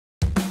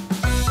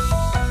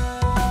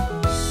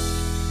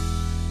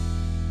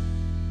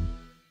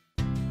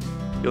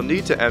You'll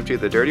need to empty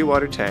the dirty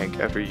water tank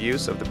after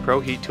use of the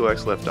ProHeat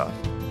 2X liftoff.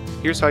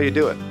 Here's how you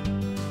do it.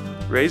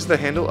 Raise the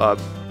handle up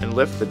and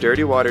lift the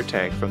dirty water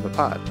tank from the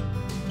pot.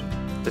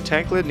 The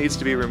tank lid needs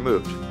to be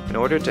removed in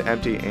order to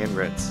empty and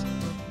rinse.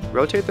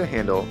 Rotate the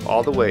handle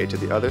all the way to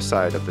the other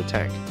side of the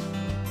tank.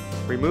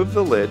 Remove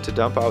the lid to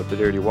dump out the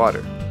dirty water,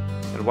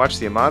 and watch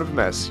the amount of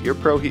mess your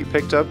ProHeat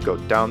picked up go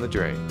down the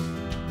drain.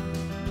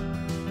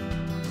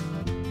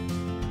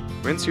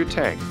 Rinse your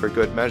tank for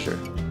good measure.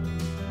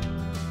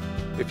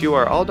 If you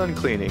are all done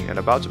cleaning and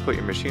about to put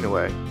your machine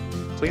away,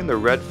 clean the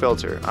red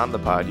filter on the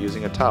pod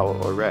using a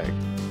towel or rag.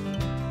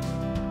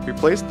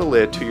 Replace the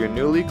lid to your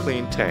newly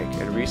cleaned tank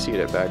and reseat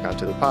it back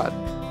onto the pod.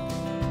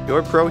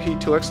 Your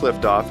ProHeat 2X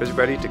liftoff is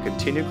ready to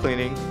continue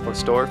cleaning or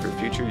store for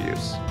future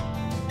use.